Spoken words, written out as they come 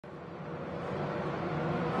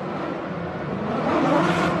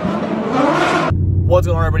What's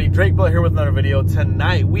going on, everybody? Drake Bill here with another video.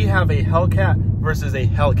 Tonight we have a Hellcat versus a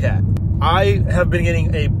Hellcat. I have been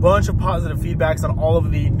getting a bunch of positive feedbacks on all of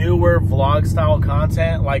the newer vlog style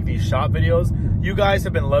content, like these shop videos. You guys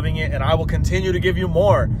have been loving it, and I will continue to give you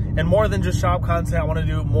more. And more than just shop content, I want to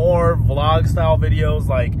do more vlog style videos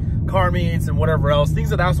like car meets and whatever else,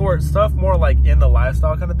 things of that sort, stuff more like in the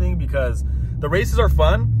lifestyle kind of thing, because the races are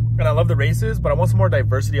fun and I love the races, but I want some more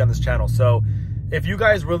diversity on this channel. So if you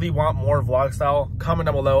guys really want more vlog style, comment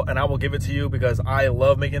down below and I will give it to you, because I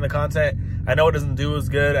love making the content. I know it doesn't do as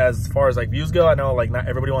good as far as like views go. I know like not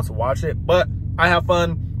everybody wants to watch it, but I have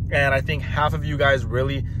fun. And I think half of you guys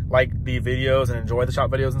really like the videos and enjoy the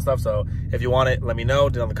shop videos and stuff. So if you want it, let me know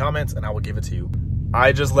down in the comments and I will give it to you.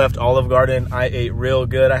 I just left Olive Garden. I ate real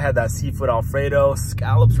good. I had that seafood Alfredo.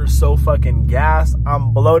 Scallops are so fucking gas.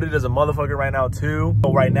 I'm bloated as a motherfucker right now too.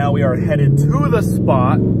 So right now we are headed to the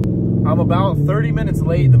spot. I'm about 30 minutes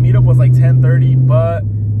late. The meetup was like 10:30, but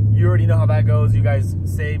you already know how that goes. You guys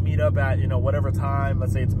say meet up at, you know, whatever time.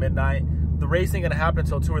 Let's say it's midnight. The race ain't gonna happen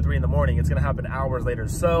until 2 or 3 in the morning. It's gonna happen hours later.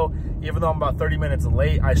 So even though I'm about 30 minutes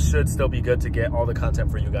late, I should still be good to get all the content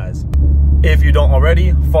for you guys. If you don't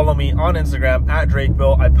already, follow me on Instagram at Drake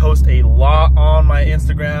Bill. I post a lot on my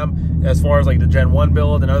Instagram as far as like the Gen 1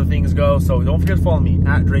 build and other things go. So don't forget to follow me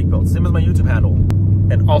at Drake Bill. Same as my YouTube handle.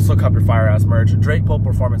 And also cop your fire ass merch,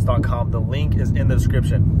 DrakeBillPerformance.com. The link is in the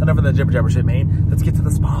description. Enough of the jibber jabber shit, man. Let's get to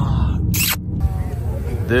the spot.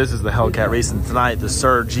 This is the Hellcat racing tonight. The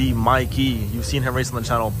Sir G Mikey. You've seen him race on the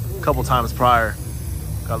channel a couple times prior.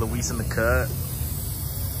 Got Luis in the cut.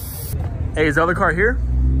 Hey, is the other car here?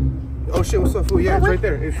 Oh shit, what's up, fool? Yeah, it's right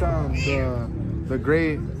there. It's the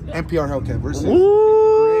gray NPR Hellcat versus Ooh.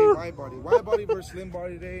 the gray wide body. Wide body versus slim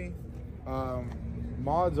body today.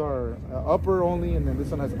 Mods are upper only, and then this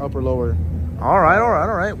one has upper lower. All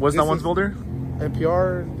right. What's that one's builder?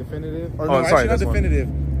 NPR definitive. Or oh, no, sorry, actually not definitive.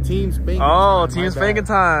 Team spanking time. Team spanking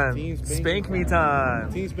time. Team Spank me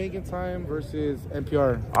time. Team spanking time versus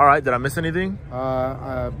NPR. All right, did I miss anything?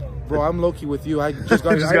 Bro, I'm low-key with you. I just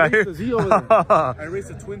got I raced the Z over there. I raced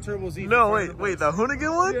a twin turbo Z. No, wait, the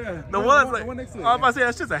Hoonigan one? Yeah. The one that's like, one next to it. I was about to say,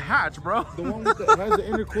 that's just a hatch, bro. The one with the, it has the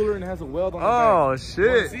intercooler and it has a weld on the oh, back.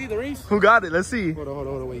 shit. See the race? Who got it? Let's see. Hold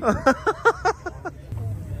on, wait.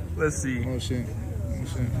 Let's see. Oh, shit.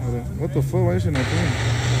 Hold on. What the fuck? Why is it not doing?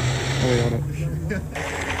 Oh, wait, hold on.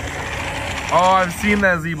 Oh, I've seen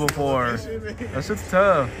that Z before. That shit's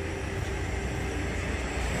tough.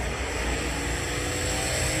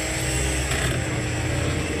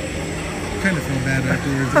 Kind of feel bad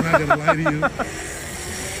afterwards. I'm not gonna lie to you.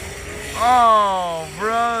 Oh,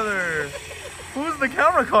 brother. Who's the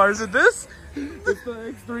camera car? Is it this? It's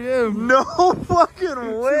the X3M. No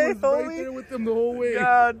fucking way, homie. homie. Right there with them the whole way.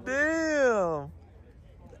 God damn.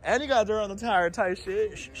 And you got dirt on the tire type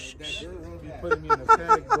shit. Shh. That dirt will be putting me in a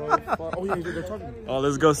panic, bro. Oh, yeah, they're talking. Oh,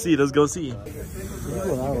 let's go see. You guys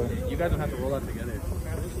don't have to roll out together.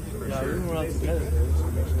 Yeah, we can roll out together.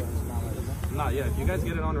 Nah, yeah, if you guys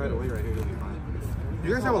get it on right away right here, you'll be fine.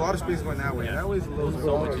 You guys have a lot of space going that way. Yeah. That way's a little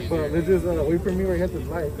so much easier. So let's just wait for me right at the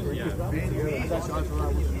light. Yeah.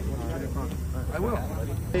 I will.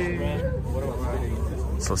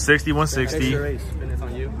 So 6160.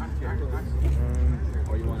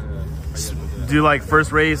 Do like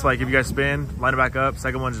first race, like if you guys spin, line it back up.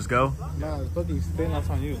 Second one, just go. Nah, it's fucking spin. That's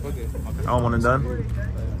on you. Fuck it. Oh, one and done.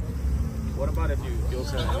 What about if you fuel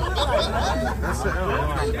cell?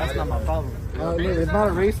 That's not my problem. It's not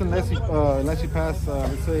a race unless you pass,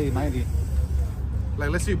 let's say 90. Like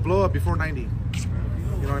let's say you blow up before 90. You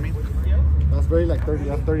know what I mean? That's very like 30.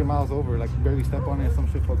 That's 30 miles over. Like you barely step on it. Some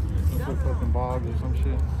shit fucking bog or some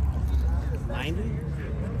shit. 90?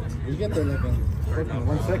 You get there like in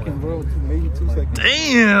 1 second, bro. Maybe 2 seconds.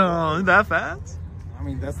 Damn, that fast? I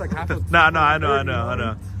mean, that's like half a. No, I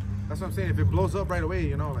know. That's what I'm saying. If it blows up right away,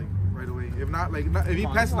 you know, like right away. If not, like if you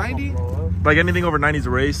pass 90, like anything over 90 is a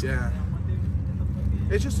race. yeah.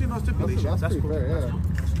 It's just, you know, stipulations. That's cool. Fair, yeah.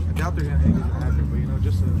 I doubt they're gonna happen, but you know,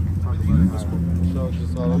 just to talk about it. That's cool. So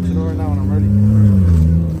just let me know right now when I'm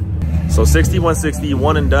ready. So 6160,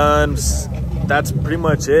 one and done. That's pretty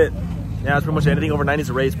much it. Yeah, that's pretty much it. Anything over 90 is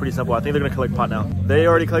a race. Pretty simple. I think they're gonna collect pot now. They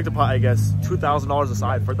already collected pot, I guess. $2,000 a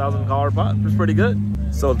side, $4,000 pot. It was pretty good.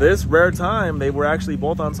 So this rare time, they were actually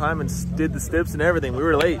both on time and did the stips and everything. We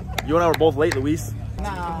were late. You and I were both late, Luis.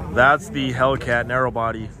 No. That's the Hellcat narrow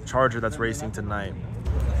body Charger that's racing tonight.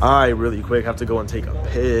 I really quick have to go and take a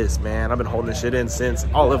piss, man. I've been holding this shit in since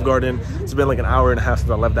Olive Garden. It's been like an hour and a half since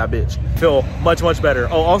I left that bitch. Feel much better.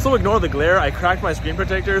 Oh, also ignore the glare. I cracked my screen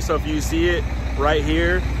protector, so if you see it right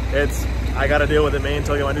here, I gotta deal with it, man,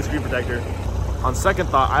 until I get my new screen protector. On second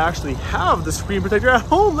thought, I actually have the screen protector at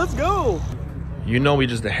home. Let's go. You know we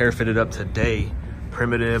just the hair fitted up today.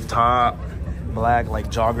 Primitive top, black like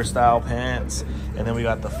jogger style pants. And then we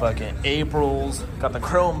got the fucking Aprils. Got the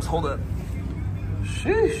chromes, hold up.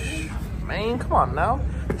 Sheesh, man, come on now.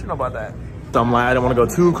 What you know about that? So I'm like, I don't want to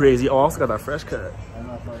go too crazy. Oh, I also got that fresh cut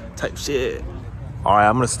type shit. All right,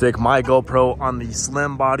 I'm gonna stick my GoPro on the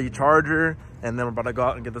slim body charger, and then we're about to go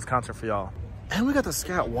out and get this content for y'all. And we got the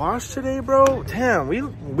scat wash today, bro. Damn,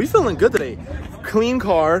 we feeling good today. Clean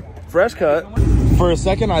car, fresh cut. For a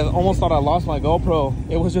second, I almost thought I lost my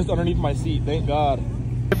GoPro. It was just underneath my seat, thank God.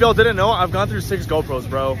 If y'all didn't know, I've gone through 6 GoPros,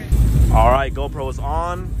 bro. All right, GoPro is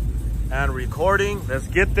on and recording. Let's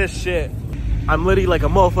get this shit. I'm literally like a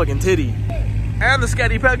motherfucking titty. And the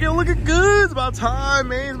scatty pack, yo, looking good. It's about time,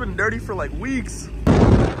 man. It's been dirty for like weeks.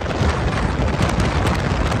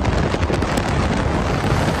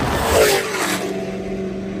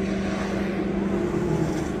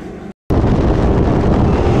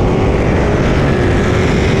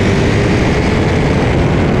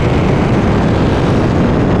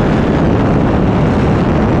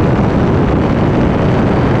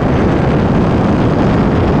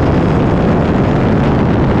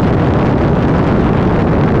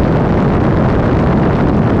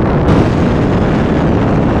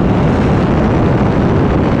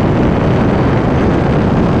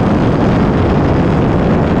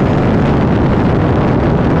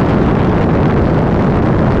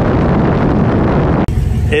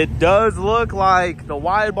 It does look like the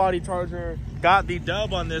wide body charger got the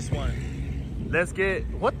dub on this one. Let's get,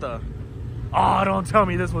 what the? Oh, don't tell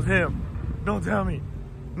me this was him. Don't tell me.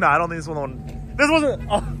 No, I don't think this was the one. This wasn't,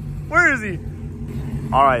 oh, where is he?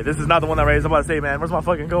 All right, this is not the one that raised. I'm about to say, man, where's my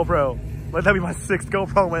fucking GoPro? Let that be my 6th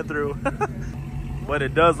GoPro went through. But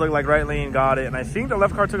it does look like right lane got it. And I think the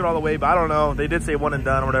left car took it all the way, but I don't know. They did say one and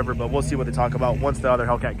done or whatever, but we'll see what they talk about once the other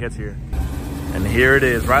Hellcat gets here. And here it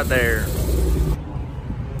is right there.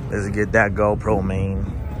 Let's get that GoPro, man.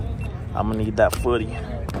 I'm gonna need that footy.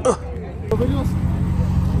 Yeah,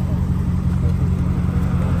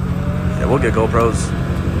 we'll get GoPros.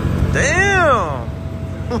 Damn!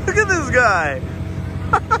 Look at this guy.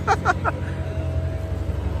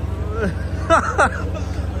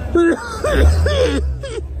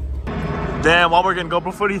 Damn, while we're getting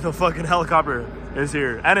GoPro footy, the fucking helicopter is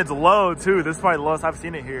here. And it's low, too. This is probably the lowest I've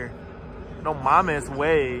seen it here. No mames,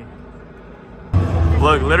 way.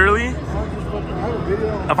 Look, literally,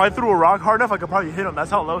 if I threw a rock hard enough, I could probably hit him. That's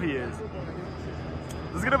how low he is.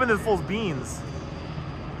 This could have been this fool's beans.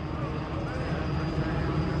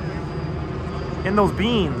 In those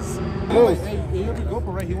beans. Oh, hey, you have your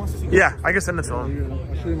GoPro, right? He wants to see. Yeah, I can send it to him.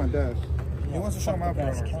 I'll show you my dash. He wants to show my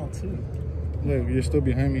dash count too. Look, you're still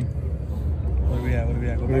behind me. What are we at? What are we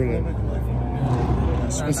at? Go back a little bit.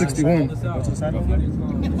 161. Go to the side.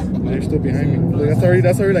 You're still behind me. Look, that's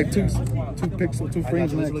already like two pixels, 2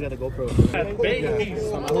 frames. Let's look at the GoPro.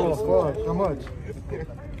 How much? I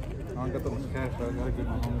don't got that much cash. I gotta get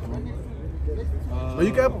my homies money. But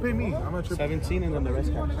you can Apple Pay me. I'm not sure. 17 and then the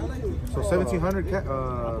rest cash. So 1,700 I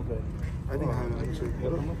think I have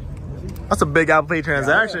it. That's a big Apple Pay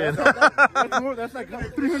transaction. That's like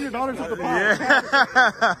 $300 at the bottom.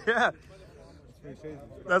 Yeah. Yeah.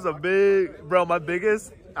 That's a big, bro. My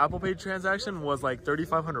biggest Apple Pay transaction was like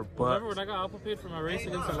 $3,500 bucks. Remember when I got Apple Paid for my race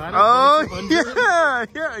against Atlanta? Oh yeah,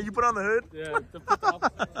 yeah. You put on the hood. Yeah. To put the Apple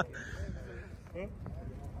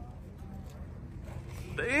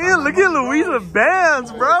Damn, look at Louise with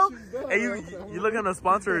bands, bro. Hey, you looking to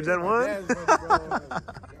sponsor a Gen 1?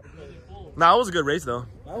 Nah, it was a good race though.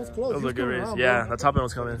 That was close. It was a good race. Yeah, the top end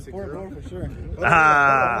was coming. For sure.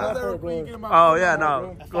 Oh yeah,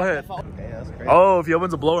 no. Go ahead. Oh, if he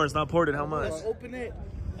opens a blower and it's not ported, how much? Open it.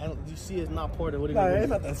 And you see it's not ported. What do you Nah, mean? it's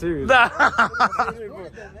not that serious.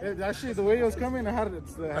 That shit, the way it was coming, I had it.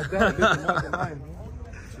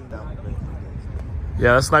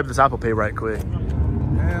 Yeah, let's snipe this Apple Pay right quick.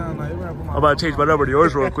 I'm about to change my number to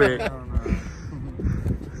yours real quick.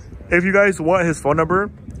 If you guys want his phone number,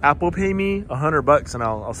 Apple Pay me $100 and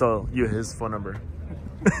I'll sell you his phone number.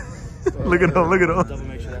 Look at him, look at him.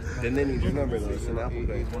 Then they need your number though, it's an Apple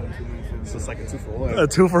Pay. So it's like a 2-for-1. A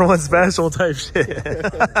 2-for-1 special type shit.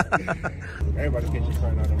 Everybody's getting you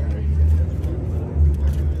started out on there.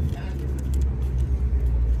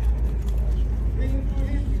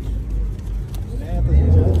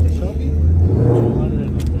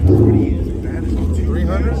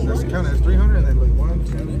 That's counted as 300 and then like 1,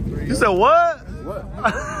 2, 3. You said what? What?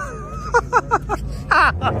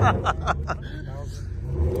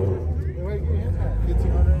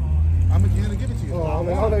 I'm gonna give it to you. Oh,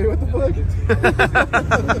 hold on, what the fuck?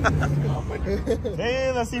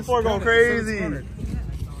 Damn, that C4 going crazy.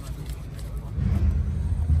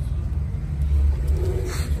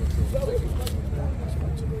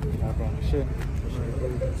 Shit.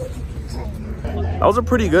 That was a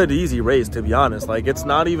pretty good, easy race, to be honest. Like, it's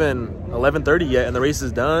not even 11:30 yet, and the race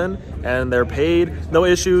is done, and they're paid. No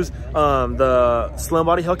issues. The slim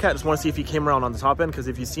body Hellcat, just want to see if he came around on the top end, because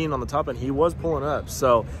if you've seen on the top end, he was pulling up.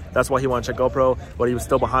 So that's why he wanted to check GoPro, but he was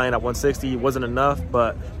still behind at 160. Wasn't enough,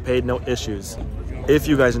 but paid, no issues. If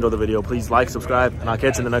you guys enjoyed the video, please like, subscribe, and I'll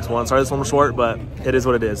catch you in the next one. Sorry this one was short, but it is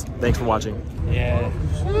what it is. Thanks for watching. Yeah.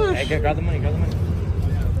 Hey, grab the money, grab the money.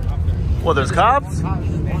 Well, there's cops?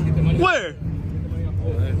 Where?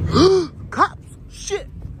 Cops? Shit.